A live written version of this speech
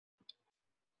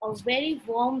A very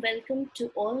warm welcome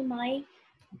to all my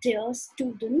dear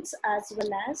students as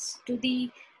well as to the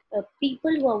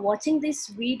people who are watching this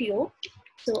video.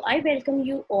 So I welcome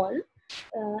you all.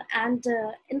 And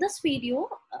in this video,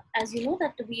 as you know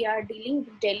that we are dealing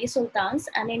with Delhi Sultans,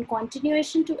 and in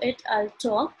continuation to it, I'll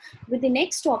talk with the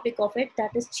next topic of it,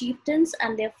 that is chieftains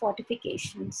and their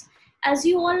fortifications. As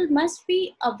you all must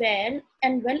be aware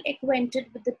and well acquainted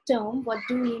with the term, what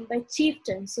do we mean by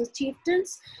chieftains? So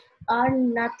chieftains are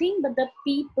nothing but the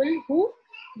people who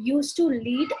used to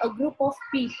lead a group of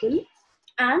people,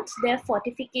 and their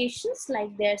fortifications,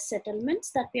 like their settlements,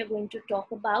 that we are going to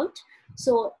talk about.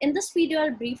 So in this video,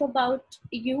 I'll brief about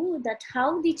you that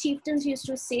how the chieftains used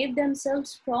to save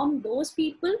themselves from those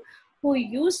people who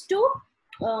used to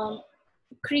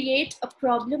create a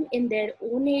problem in their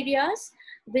own areas,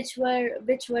 which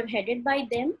were headed by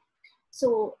them.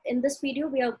 So in this video,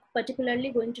 we are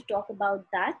particularly going to talk about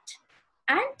that.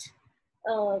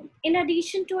 And in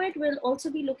addition to it, we'll also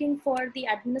be looking for the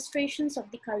administrations of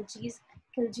the Khaljis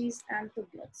and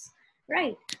Tughluqs.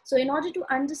 Right. So in order to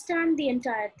understand the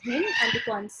entire thing and the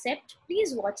concept,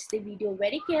 please watch the video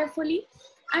very carefully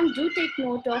and do take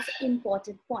note of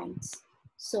important points.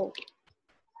 So,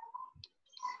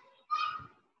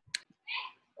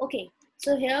 okay.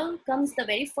 So here comes the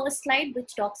very first slide,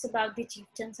 which talks about the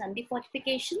chieftains and the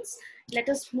fortifications. Let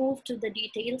us move to the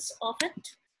details of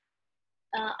it.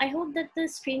 I hope that the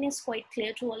screen is quite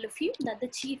clear to all of you, that the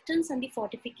chieftains and the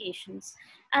fortifications.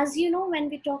 As you know, when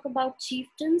we talk about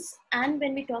chieftains and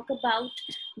when we talk about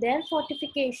their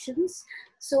fortifications,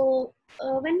 so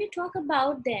when we talk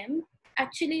about them,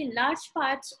 actually large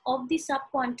parts of the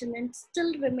subcontinent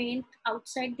still remained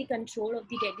outside the control of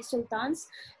the Delhi Sultans,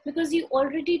 because you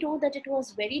already know that it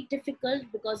was very difficult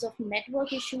because of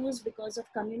network issues, because of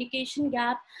communication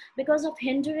gap, because of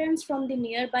hindrance from the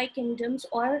nearby kingdoms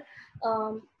or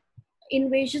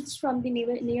invasions from the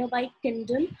nearby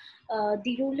kingdom.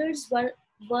 The rulers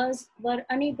were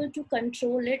unable to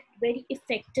control it very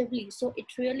effectively. So it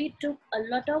really took a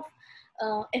lot of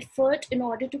effort in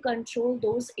order to control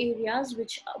those areas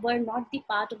which were not the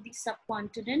part of the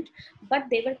subcontinent, but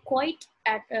they were quite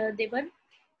at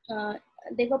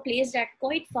they were placed at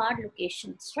quite far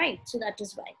locations, right? So that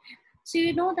is why. So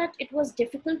you know that it was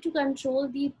difficult to control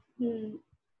the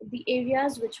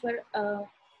areas which were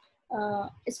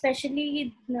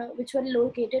especially which were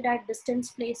located at distant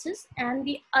places. And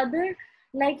the other,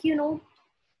 like, you know,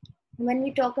 when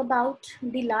we talk about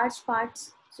the large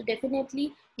parts, so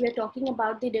definitely we are talking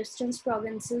about the distant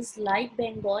provinces like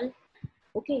Bengal,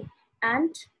 okay,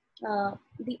 and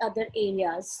the other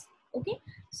areas. Okay,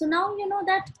 so now you know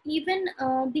that even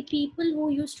the people who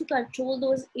used to control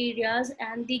those areas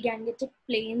and the Gangetic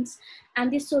plains and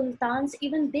the sultans,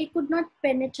 even they could not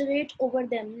penetrate over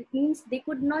them. It means they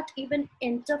could not even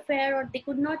interfere, or they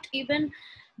could not even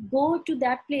go to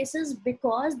that places,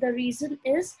 because the reason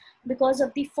is because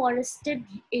of the forested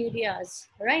areas,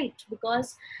 right?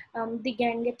 Because the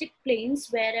Gangetic plains,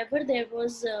 wherever there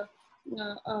was a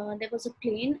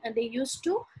plain, and they used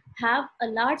to have a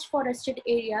large forested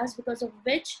areas, because of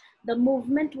which the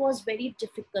movement was very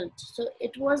difficult. So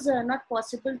it was not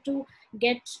possible to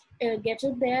get in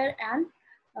there and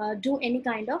do uh, any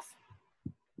kind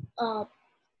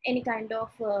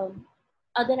of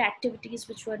other activities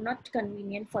which were not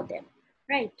convenient for them,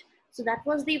 right? So that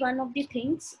was the one of the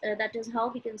things, that is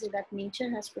how we can say that nature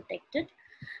has protected.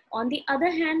 On the other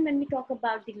hand, when we talk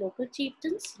about the local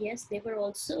chieftains, yes, they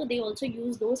also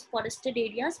use those forested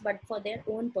areas, but for their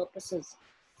own purposes.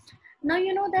 Now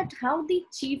you know that how the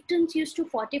chieftains used to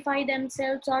fortify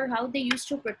themselves, or how they used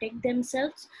to protect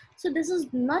themselves. So this is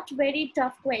not very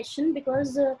tough question,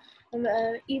 because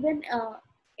even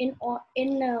in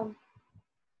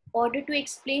order to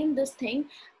explain this thing,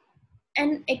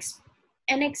 an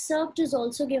an excerpt is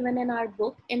also given in our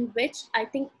book, in which I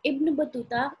think Ibn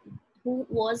Battuta, who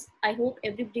was, I hope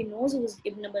everybody knows who is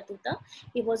Ibn Battuta.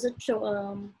 He was a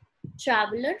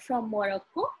traveler from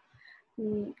Morocco,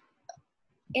 mm,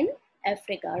 in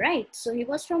Africa, right? So he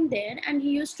was from there, and he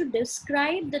used to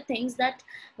describe the things that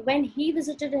when he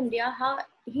visited India, how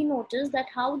he noticed that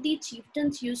how the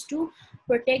chieftains used to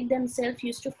protect themselves,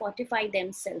 used to fortify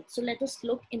themselves. So let us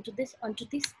look into this onto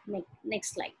this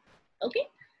next slide. Okay.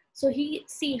 So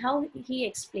see how he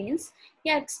explains. He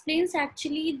explains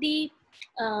actually the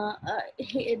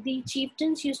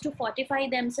chieftains used to fortify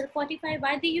themselves. Fortify,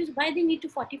 why they need to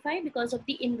fortify? Because of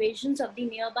the invasions of the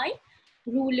nearby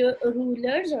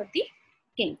rulers or the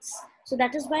kings. So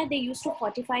that is why they used to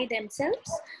fortify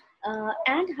themselves.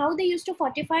 And how they used to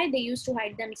fortify? They used to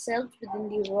hide themselves within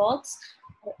the rocks,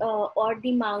 or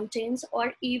the mountains,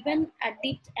 or even at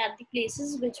the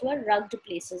places which were rugged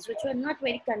places, which were not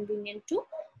very convenient to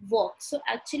walk. So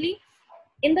actually,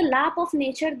 in the lap of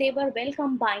nature, they were well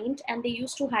combined, and they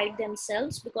used to hide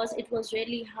themselves because it was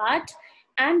really hard,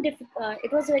 and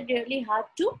it was really hard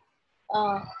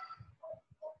uh,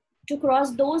 to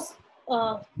cross those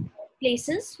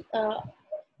places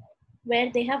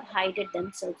where they have hided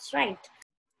themselves, right?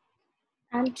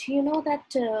 And you know that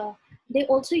they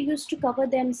also used to cover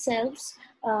themselves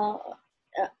uh,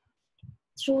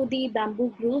 through the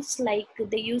bamboo grooves. Like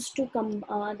they used to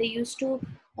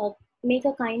uh, make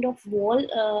a kind of wall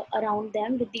around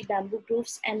them with the bamboo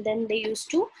grooves, and then they used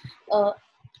to uh,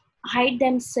 hide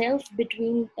themselves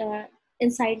between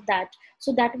inside that.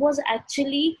 So that was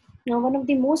actually, you know, one of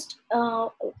the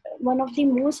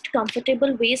most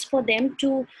comfortable ways for them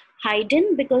to hide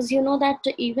in, because you know that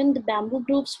even the bamboo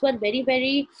groups were very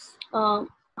very uh,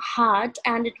 hard,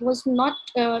 and it was not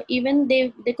even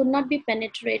they could not be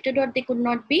penetrated, or they could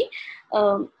not be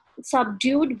um,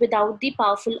 subdued without the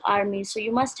powerful army. So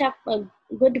you must have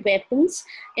good weapons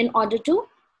in order to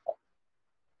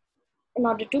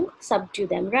subdue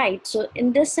them, right? So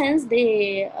in this sense,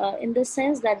 in this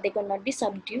sense that they cannot be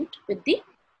subdued with the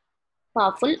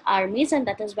powerful armies, and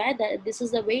that is why this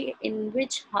is the way in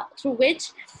which through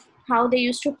which how they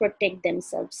used to protect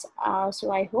themselves.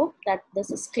 So I hope that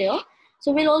this is clear.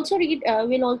 So we'll also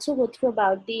go through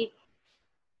about the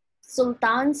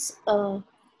sultan's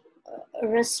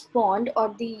respond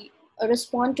or the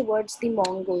respond towards the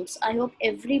Mongols. I hope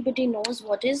everybody knows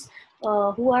what is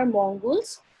who are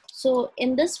Mongols. So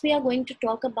in this we are going to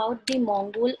talk about the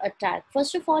Mongol attack.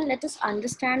 First of all, let us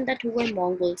understand that who were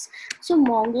Mongols. So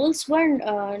Mongols were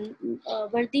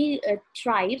the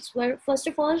tribes. Were First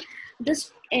of all,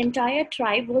 this entire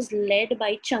tribe was led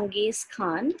by Genghis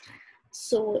Khan.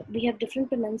 So we have different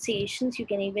pronunciations. You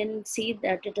can even see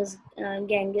that it is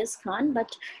Genghis Khan,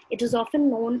 but it is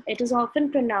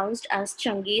often pronounced as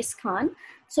Genghis Khan.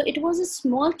 So it was a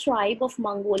small tribe of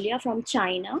Mongolia from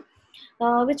China,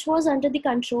 which was under the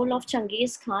control of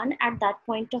Genghis Khan at that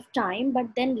point of time. But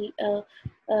then, uh,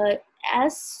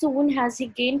 as soon as he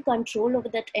gained control over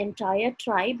that entire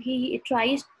tribe, he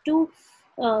tries to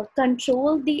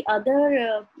control the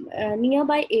other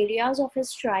nearby areas of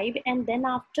his tribe. And then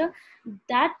after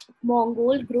that,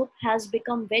 Mongol group has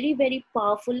become very, very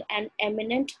powerful and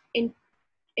eminent in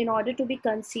order to be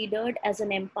considered as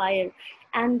an empire.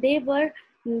 And they were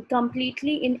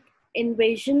completely in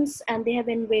invasions, and they have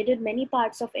invaded many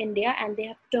parts of India, and they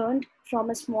have turned from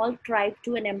a small tribe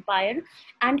to an empire.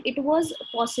 And it was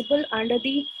possible under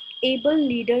the able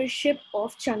leadership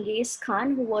of Genghis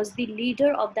Khan, who was the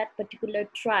leader of that particular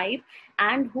tribe,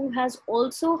 and who has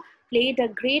also played a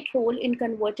great role in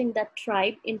converting that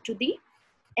tribe into the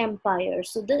empire.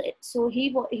 So he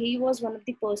was one of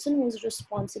the person who was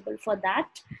responsible for that.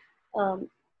 um,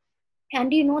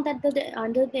 and you know that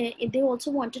they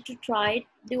also wanted to try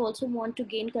they also want to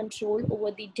gain control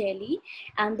over the Delhi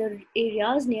and the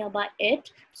areas nearby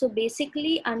it. So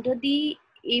basically, under the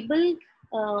able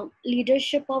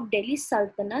leadership of Delhi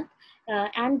Sultanate,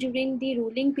 and during the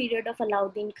ruling period of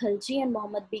Alauddin Khalji and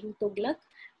Muhammad bin Tughlaq,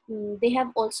 they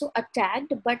have also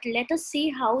attacked. But let us see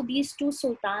how these two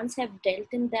sultans have dealt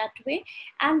in that way,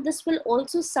 and this will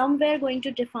also somewhere going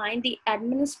to define the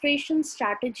administration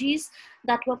strategies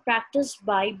that were practiced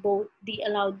by both the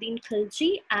Alauddin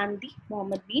Khilji and the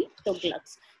Muhammad bin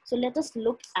Tughlaqs. So let us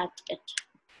look at it.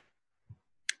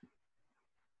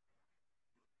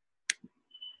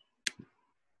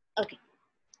 Okay,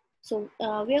 so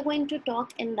we are going to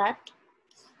talk in that.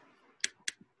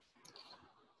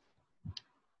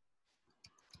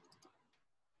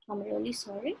 I'm really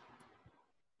sorry.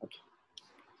 Okay.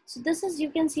 So this is, you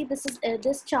can see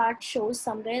this chart shows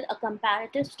somewhere a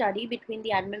comparative study between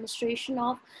the administration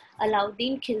of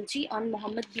Alauddin Khilji and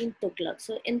Muhammad bin Tughlaq.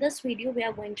 So in this video, we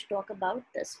are going to talk about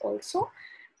this also.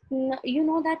 You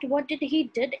know that what did he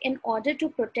did in order to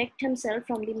protect himself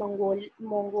from the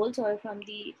Mongols, or from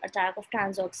the attack of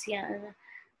Transoxiana.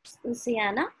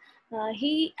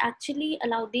 He actually,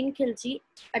 Alauddin Khilji,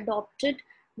 adopted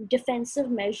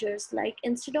defensive measures. Like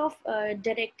instead of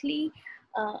directly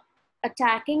uh,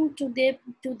 attacking to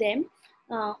them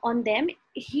on them,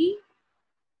 he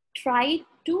tried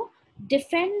to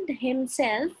defend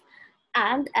himself,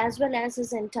 and as well as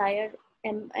his entire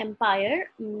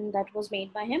empire that was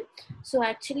made by him. So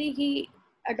actually, he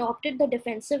adopted the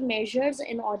defensive measures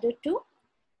in order to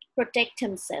protect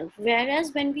himself.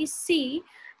 Whereas when we see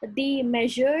the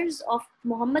measures of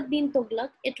Muhammad bin Tughlaq,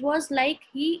 it was like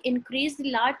he increased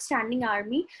the large standing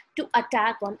army to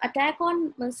attack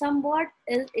on somewhat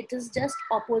it is just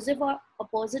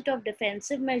opposite of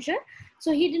defensive measure.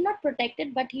 So he did not protect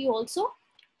it, but he also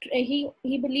he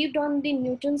believed on the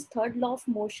Newton's third law of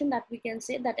motion, that we can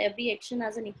say that every action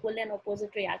has an equal and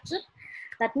opposite reaction.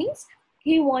 That means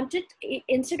he wanted,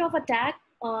 instead of attack,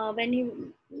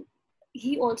 when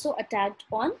he also attacked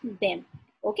on them.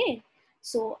 Okay,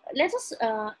 so let us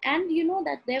and you know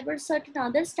that there were certain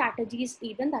other strategies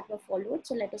even that were followed.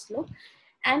 So let us look.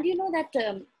 And you know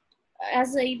that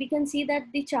as we can see that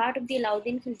the chart of the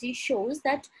Alauddin Khilji shows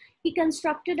that he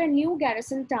constructed a new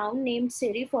garrison town named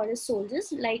Siri for his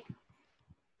soldiers, like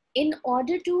in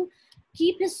order to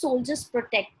keep his soldiers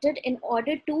protected, in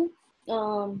order to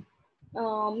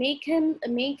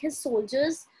make his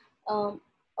soldiers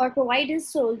or provide his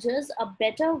soldiers a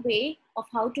better way of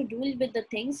how to deal with the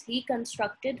things. He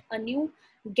constructed a new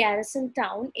garrison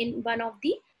town in one of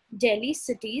the Delhi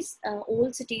cities,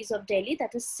 old cities of Delhi,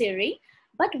 that is Siri.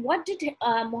 But what did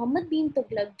Muhammad bin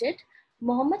Tughlaq did?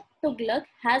 Muhammad Tughlaq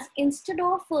has, instead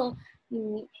of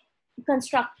mm,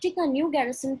 constructing a new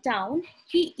garrison town,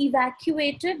 he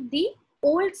evacuated the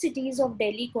old cities of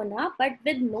Delhi, Kona, but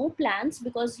with no plans,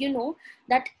 because you know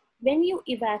that when you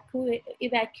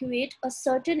evacuate a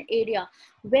certain area,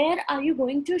 where are you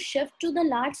going to shift to the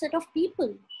large set of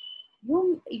people?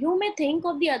 You may think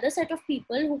of the other set of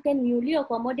people who can newly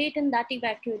accommodate in that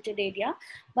evacuated area,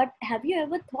 but have you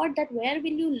ever thought that where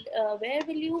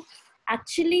will you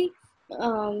actually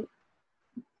um,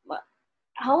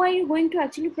 how are you going to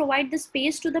actually provide the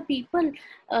space to the people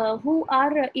who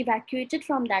are evacuated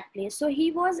from that place? So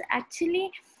he was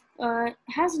actually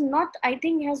has not, I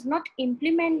think, has not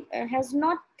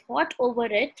thought over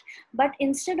it, but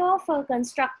instead of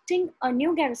constructing a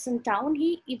new garrison town,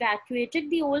 he evacuated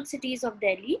the old cities of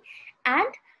Delhi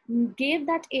and gave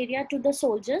that area to the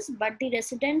soldiers, but the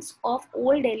residents of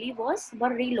old Delhi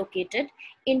were relocated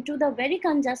into the very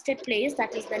congested place,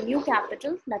 that is the new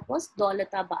capital, that was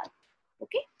Daulatabad.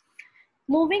 Okay,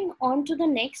 moving on to the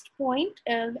next point,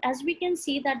 as we can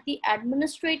see that the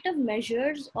administrative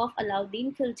measures of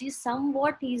Alauddin Khilji,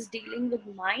 somewhat he is dealing with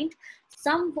mind,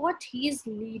 somewhat he is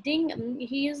leading,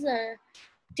 he is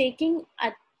taking,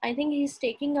 I think he's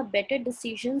taking a better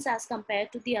decisions as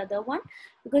compared to the other one,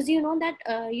 because you know that,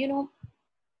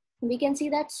 we can see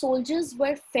that soldiers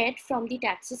were fed from the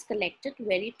taxes collected.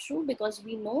 Very true, because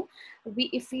we know,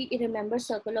 if we remember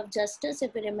circle of justice,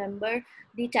 if we remember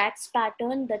the tax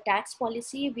pattern, the tax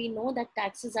policy, we know that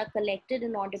taxes are collected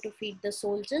in order to feed the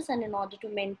soldiers and in order to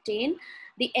maintain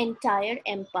the entire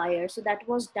empire. So that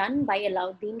was done by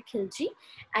Alauddin Khilji,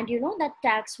 and you know that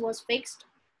tax was fixed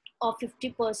of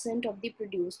 50% of the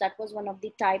produce. That was one of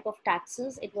the type of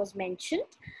taxes it was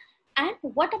mentioned. And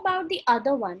what about the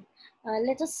other one?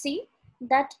 Let us see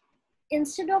that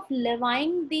instead of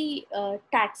levying the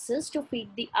taxes to feed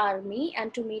the army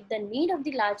and to meet the need of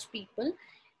the large people,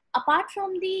 apart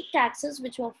from the taxes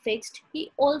which were fixed,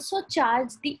 he also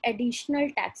charged the additional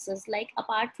taxes. Like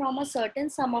apart from a certain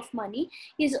sum of money,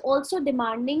 he's also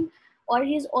demanding, or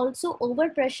he's also over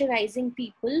pressurizing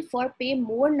people for pay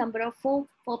more number of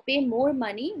for pay more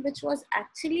money, which was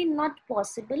actually not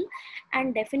possible,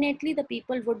 and definitely the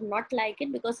people would not like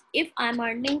it, because if I'm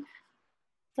earning,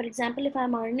 for example, if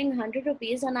I'm earning 100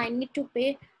 rupees and I need to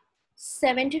pay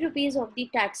 70 rupees of the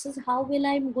taxes, how will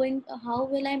I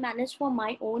manage for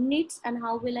my own needs, and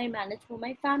how will I manage for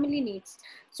my family needs?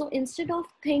 So instead of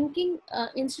thinking,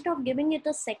 instead of giving it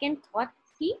a second thought,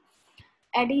 he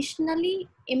additionally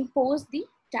imposed the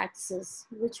taxes,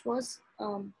 which was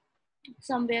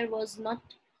somewhere was not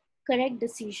correct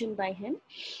decision by him.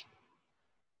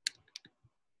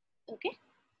 Okay,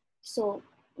 so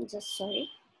just sorry.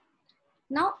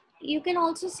 Now you can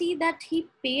also see that he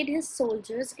paid his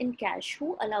soldiers in cash.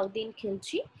 Who? Alauddin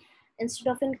Khilji,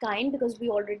 instead of in kind, because we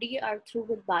already are through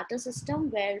with barter system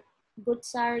where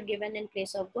goods are given in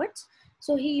place of goods.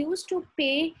 So he used to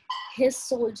pay his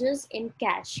soldiers in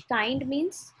cash. Kind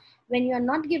means when you are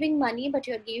not giving money but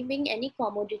you are giving any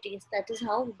commodities. That is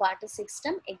how barter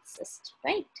system exists,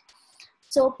 right?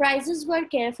 So prices were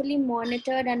carefully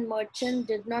monitored, and merchant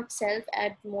did not sell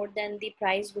at more than the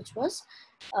price which was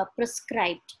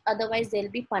prescribed. Otherwise,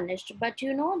 they'll be punished. But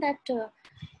you know that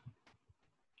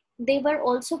they were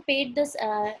also paid this,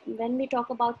 when we talk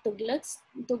about Tughluqs,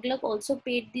 Tughlaq also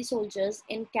paid the soldiers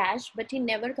in cash, but he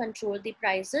never controlled the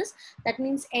prices. That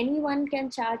means anyone can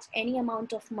charge any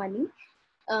amount of money,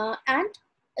 and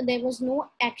there was no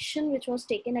action which was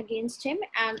taken against him.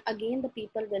 And again, the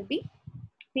people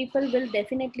will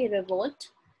definitely revolt,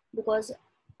 because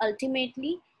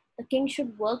ultimately the king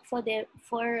should work for their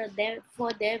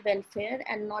welfare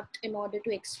and not in order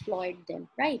to exploit them,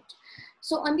 right?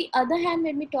 So on the other hand,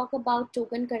 when we talk about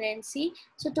token currency,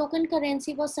 so token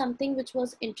currency was something which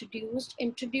was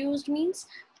introduced means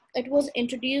it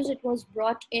was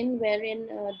brought in, wherein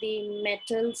the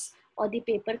metals or the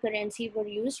paper currency were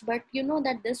used. But you know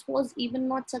that this was even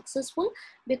not successful,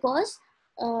 because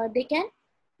uh, they can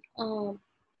uh,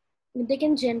 they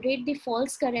can generate the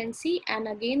false currency, and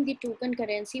again the token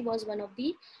currency was one of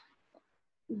the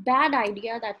bad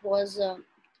idea that was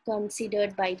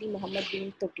considered by the Muhammad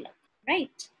bin Tughlaq,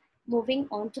 right? Moving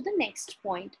on to the next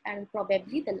point, and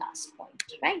probably the last point,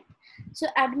 right? So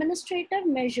administrative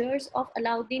measures of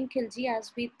Alauddin Khilji,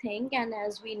 as we think and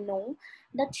as we know,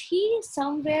 that he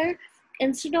somewhere,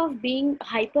 instead of being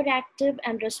hyperactive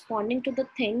and responding to the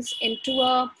things into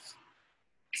a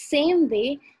same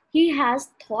way, he has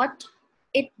thought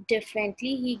it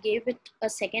differently. He gave it a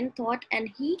second thought, and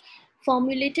he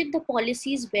formulated the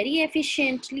policies very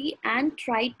efficiently and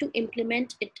tried to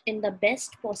implement it in the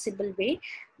best possible way.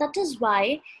 That is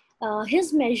why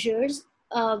his measures,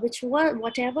 which were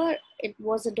whatever it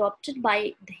was adopted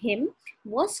by him,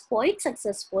 was quite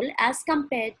successful as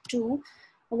compared to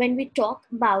when we talk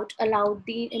about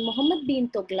Alauddin Muhammad bin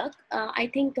Tughlaq.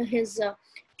 I think his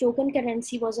token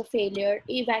currency was a failure,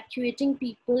 evacuating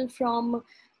people from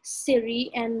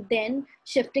Siri and then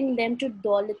shifting them to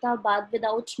Daulatabad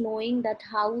without knowing that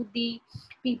how the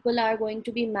people are going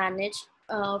to be managed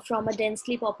from a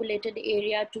densely populated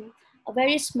area to a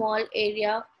very small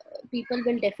area. People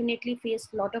will definitely face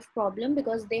a lot of problem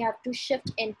because they have to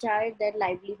shift entire their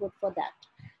livelihood for that.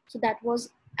 So that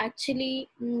was actually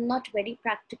not very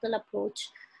practical approach.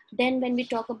 Then when we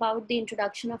talk about the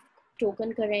introduction of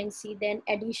token currency, then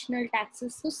additional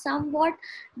taxes, so somewhat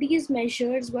these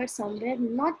measures were somewhere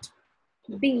not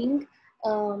being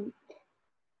um,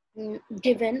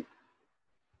 given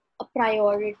a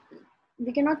priority.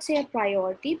 We cannot say a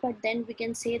priority, but then we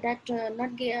can say that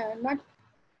not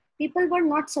people were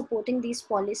not supporting these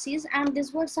policies, and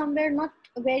these were somewhere not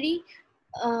very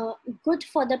uh, good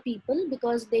for the people,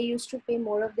 because they used to pay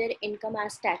more of their income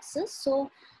as taxes.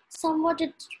 So somewhat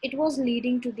it was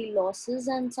leading to the losses,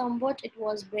 and somewhat it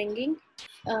was bringing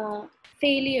uh,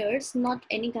 failures, not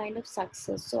any kind of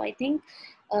success. So I think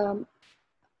um,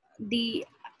 the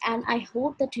and I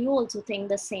hope that you also think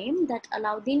the same, that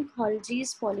Alauddin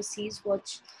Khalji's policies,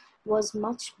 which was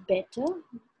much better,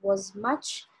 was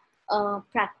much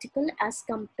practical as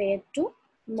compared to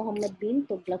Muhammad bin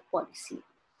Tughlaq policy.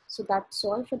 So that's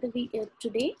all for the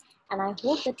today, and I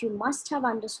hope that you must have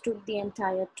understood the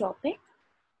entire topic.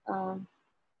 Um,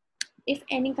 if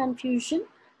any confusion,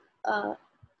 uh,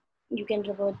 you can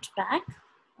revert back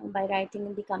by writing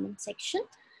in the comment section.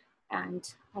 And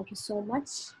thank you so much.